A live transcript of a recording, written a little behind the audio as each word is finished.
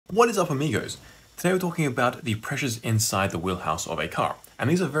What is up, amigos? Today we're talking about the pressures inside the wheelhouse of a car. And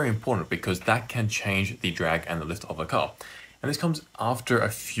these are very important because that can change the drag and the lift of a car. And this comes after a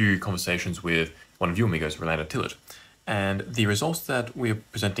few conversations with one of you amigos related to it. And the results that we're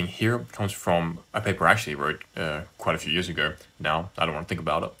presenting here comes from a paper I actually wrote quite a few years ago. Now, I don't want to think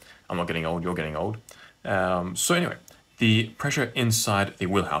about it. I'm not getting old, you're getting old. So anyway, the pressure inside the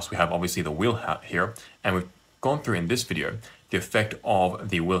wheelhouse, we have obviously the wheel here, and we've gone through in this video the effect of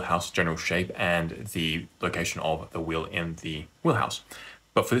the wheelhouse general shape and the location of the wheel in the wheelhouse.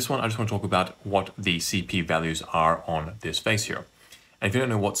 But for this one, I just want to talk about what the CP values are on this face here. And if you don't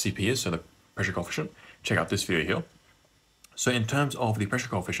know what CP is, so the pressure coefficient, check out this video here. So in terms of the pressure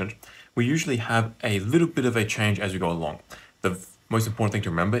coefficient, we usually have a little bit of a change as we go along. The most important thing to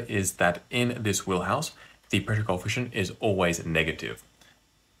remember is that in this wheelhouse, the pressure coefficient is always negative.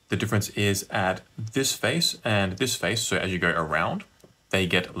 The difference is at this face and this face, so as you go around, they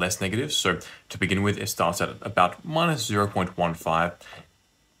get less negative. So to begin with, it starts at about minus 0.15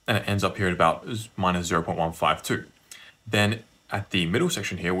 and it ends up here at about minus 0.152. Then at the middle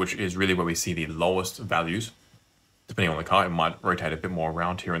section here, which is really where we see the lowest values, depending on the car, it might rotate a bit more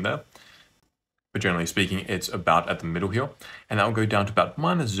around here and there. But generally speaking, it's about at the middle here, and that will go down to about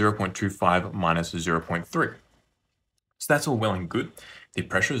minus 0.25, minus 0.3. So that's all well and good. The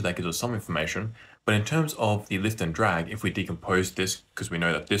pressures, that gives us some information. But in terms of the lift and drag, if we decompose this, because we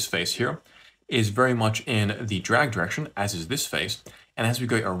know that this face here is very much in the drag direction, as is this face. And as we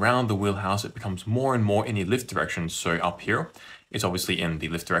go around the wheelhouse, it becomes more and more in the lift direction. So up here, it's obviously in the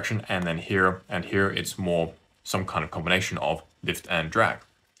lift direction. And then here and here, it's more some kind of combination of lift and drag.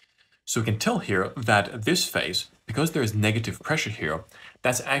 So we can tell here that this face, because there is negative pressure here,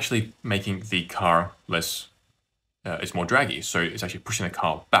 that's actually making the car less it's more draggy, so it's actually pushing the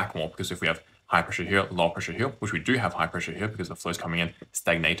car back more, because if we have high pressure here, low pressure here, which we do have high pressure here because the flow is coming in,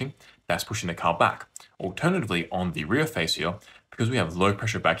 stagnating, that's pushing the car back. Alternatively, on the rear face here, because we have low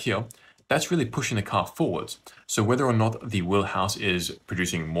pressure back here, that's really pushing the car forwards. So whether or not the wheelhouse is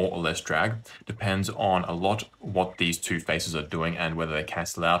producing more or less drag depends on a lot what these two faces are doing and whether they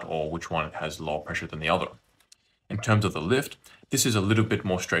cancel out or which one has lower pressure than the other. In terms of the lift, this is a little bit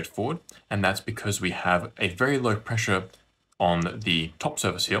more straightforward, and that's because we have a very low pressure on the top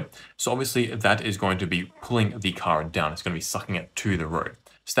surface here. So obviously that is going to be pulling the car down. It's going to be sucking it to the road.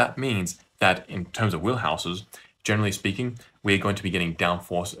 So that means that in terms of wheelhouses, generally speaking, we're going to be getting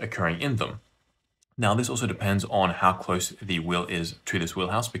downforce occurring in them. Now, this also depends on how close the wheel is to this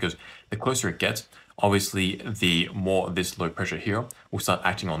wheelhouse, because the closer it gets, obviously, the more this low pressure here will start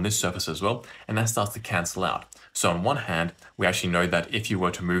acting on this surface as well, and that starts to cancel out. So on one hand, we actually know that if you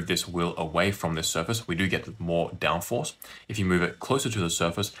were to move this wheel away from this surface, we do get more downforce. If you move it closer to the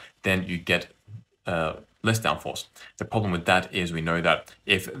surface, then you get less downforce. The problem with that is we know that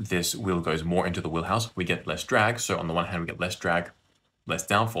if this wheel goes more into the wheelhouse, we get less drag. So on the one hand, we get less drag, less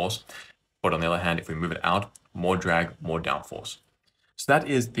downforce. But on the other hand, if we move it out, more drag, more downforce. So that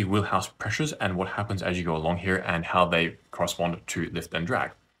is the wheelhouse pressures and what happens as you go along here and how they correspond to lift and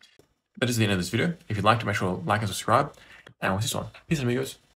drag. That is the end of this video. If you'd like to, make sure to like and subscribe. And we'll see you soon. Peace, amigos.